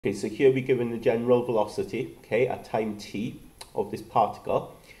Okay, so here we're given the general velocity, okay, at time t of this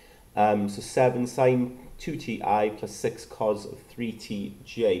particle. So 7 sine 2ti plus 6 cos of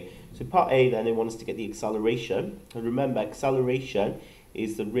 3tj. So part A then, they want us to get the acceleration. And remember, acceleration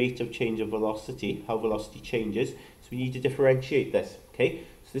is the rate of change of velocity, how velocity changes. So we need to differentiate this, okay?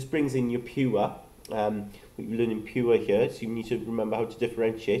 So this brings in your pure, we're learning pure here, so you need to remember how to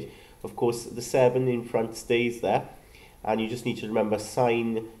differentiate. Of course, the 7 in front stays there. And you just need to remember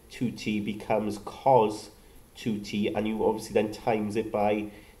sine 2t becomes cos 2t, and you obviously then times it by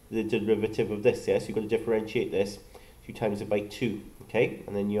the derivative of this, yeah? So you've got to differentiate this. So you times it by 2, okay?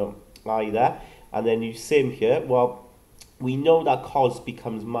 And then your I there. And then you same here. Well, we know that cos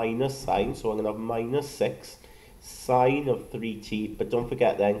becomes minus sine, so I'm going to have minus 6 sine of 3t. But don't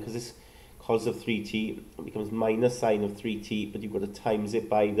forget then, because this cos of 3t becomes minus sine of 3t, but you've got to times it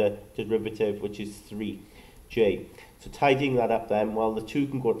by the derivative, which is 3j. So tidying that up then, well, the 2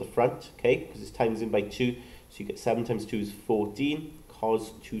 can go at the front, okay, because it's times in by 2. So you get 7 times 2 is 14,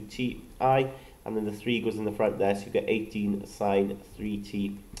 cos 2ti, and then the 3 goes in the front there, so you get 18 sine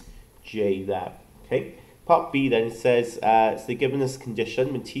 3tj there, okay. Part B then, it says, so they're given us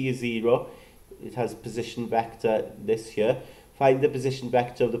condition, when t is 0, it has position vector this here. Find the position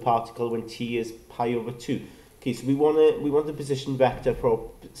vector of the particle when t is pi over 2. Okay, so we want the position vector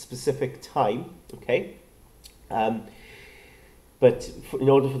for a specific time, okay. But in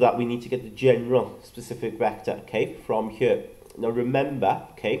order for that, we need to get the general specific vector, okay, from here. Now remember,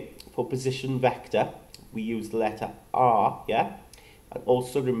 okay, for position vector, we use the letter r, yeah? And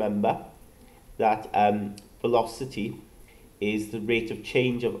also remember that velocity is the rate of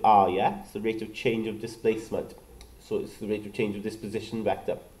change of r, yeah? It's the rate of change of displacement. So it's the rate of change of this position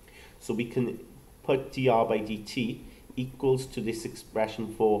vector. So we can put dr by dt equals to this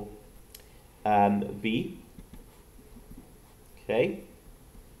expression for v. Okay.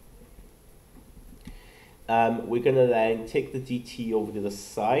 We're going to then take the dt over to the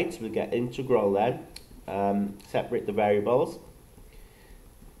side, so we'll get integral then, separate the variables,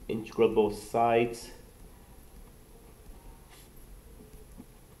 integral both sides.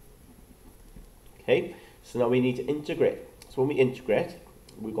 Okay, so now we need to integrate. So when we integrate,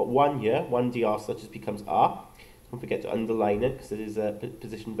 we've got 1 here, 1 dr, so that just becomes r. Don't forget to underline it because it is a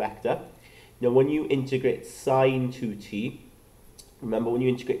position vector. Now when you integrate sine 2t, remember, when you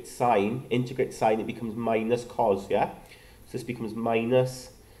integrate sine, it becomes minus cos, yeah? So this becomes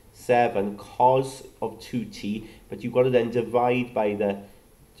minus 7 cos of 2t, but you've got to then divide by the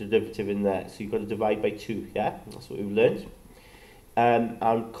derivative in there. So you've got to divide by 2, yeah? That's what we've learned.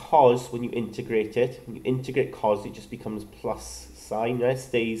 And cos, when you integrate cos, it just becomes plus sine, right?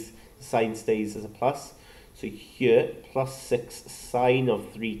 The sine stays as a plus. So here, plus 6 sine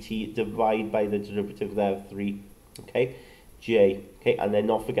of 3t, divide by the derivative there of 3, okay? J, okay, and then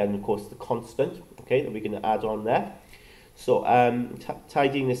not forgetting, of course, the constant, okay, that we're going to add on there. So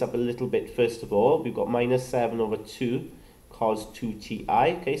tidying this up a little bit, first of all, we've got minus 7 over 2 cos 2ti,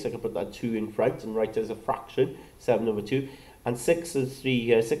 okay, so I can put that 2 in front and write it as a fraction, 7 over 2, and 6 is 3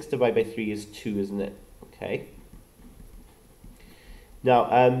 here, 6 divided by 3 is 2, isn't it, okay.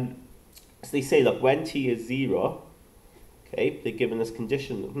 Now, so they say, look, when t is 0, okay, they're given this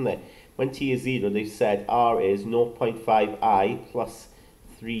condition, haven't they? When t is 0, they've said r is 0.5i plus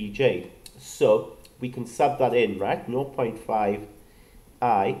 3j. So we can sub that in, right?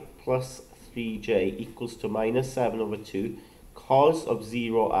 0.5i plus 3j equals to minus 7 over 2 cos of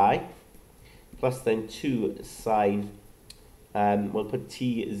 0i plus then 2 sine, we'll put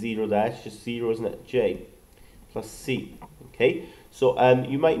t 0 there, it's just 0, isn't it? J plus c. Okay, so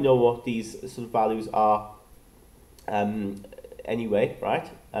you might know what these sort of values are anyway,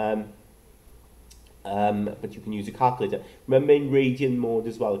 right? But you can use a calculator. Remember in radian mode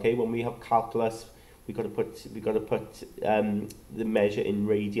as well, okay? When we have calculus, we got to put the measure in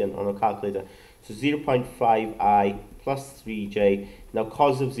radian on a calculator. So 0.5i plus 3j. Now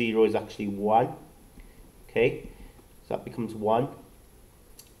cos of 0 is actually 1. Okay, so that becomes 1.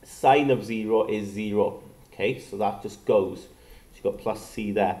 Sine of 0 is 0. Okay, so that just goes. So you've got plus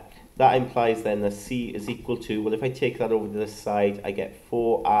c there. That implies then that c is equal to, well, if I take that over to this side, I get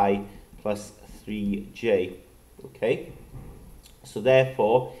 4i plus 3j. Okay, so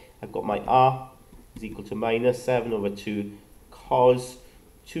therefore I've got my r is equal to minus 7 over 2 cos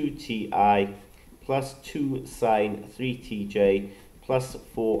 2ti plus 2 sine 3tj plus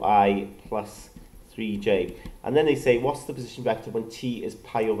 4i plus 3j. And then they say, what's the position vector when t is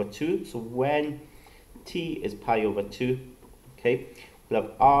pi over 2? So when t is pi over 2, okay, we'll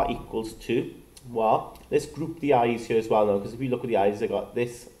have r equals 2. Well, let's group the i's here as well now, because if you look at the i's, I've got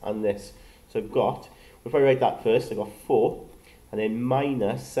this and this. So I've got, if I write that first, I've got 4, and then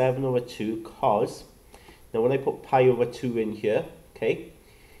minus 7 over 2 cos. Now when I put pi over 2 in here, okay,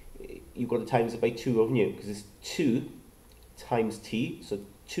 you've got to times it by 2 over nu, because it's 2 times t, so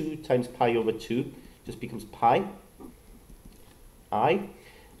 2 times pi over 2 just becomes pi I,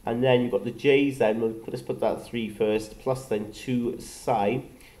 and then you've got the j's then, let's put that 3 first, plus then 2 sine,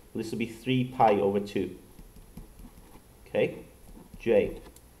 well, this will be 3 pi over 2, okay, j.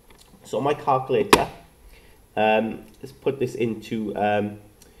 So on my calculator, let's put this into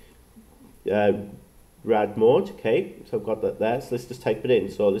rad mode, okay, so I've got that there, so let's just type it in,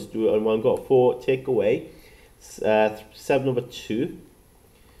 so let's do it on one go. 4 take away 7 over 2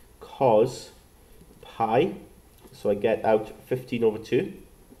 cos pi, so I get out 15 over 2,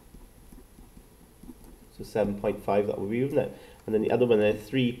 so 7.5 that will be, wouldn't it? And then the other one there,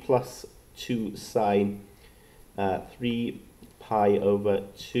 3 plus 2 sine 3 pi over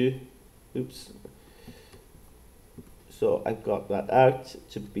 2, oops, so I've got that out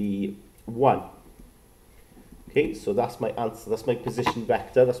to be 1. Okay, so that's my answer, that's my position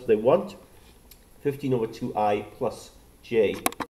vector, that's what I want. 15 over 2i plus j.